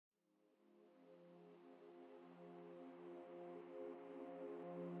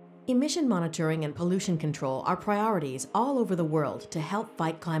Emission monitoring and pollution control are priorities all over the world to help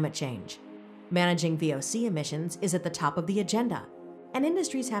fight climate change. Managing VOC emissions is at the top of the agenda, and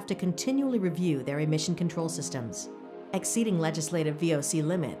industries have to continually review their emission control systems. Exceeding legislative VOC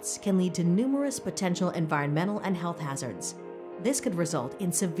limits can lead to numerous potential environmental and health hazards. This could result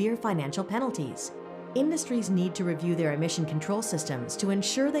in severe financial penalties. Industries need to review their emission control systems to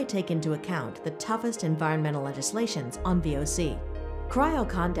ensure they take into account the toughest environmental legislations on VOC.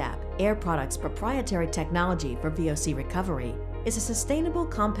 Cryo-Condap, Air Products' proprietary technology for VOC recovery, is a sustainable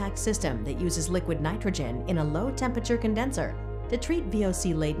compact system that uses liquid nitrogen in a low-temperature condenser to treat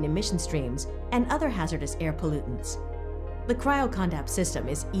VOC-laden emission streams and other hazardous air pollutants. The Cryo-Condap system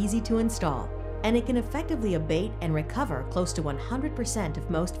is easy to install, and it can effectively abate and recover close to 100% of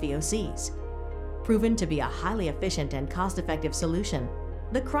most VOCs. Proven to be a highly efficient and cost-effective solution,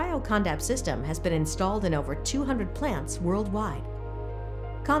 the Cryo-Condap system has been installed in over 200 plants worldwide.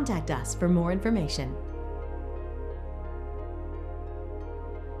 Contact us for more information.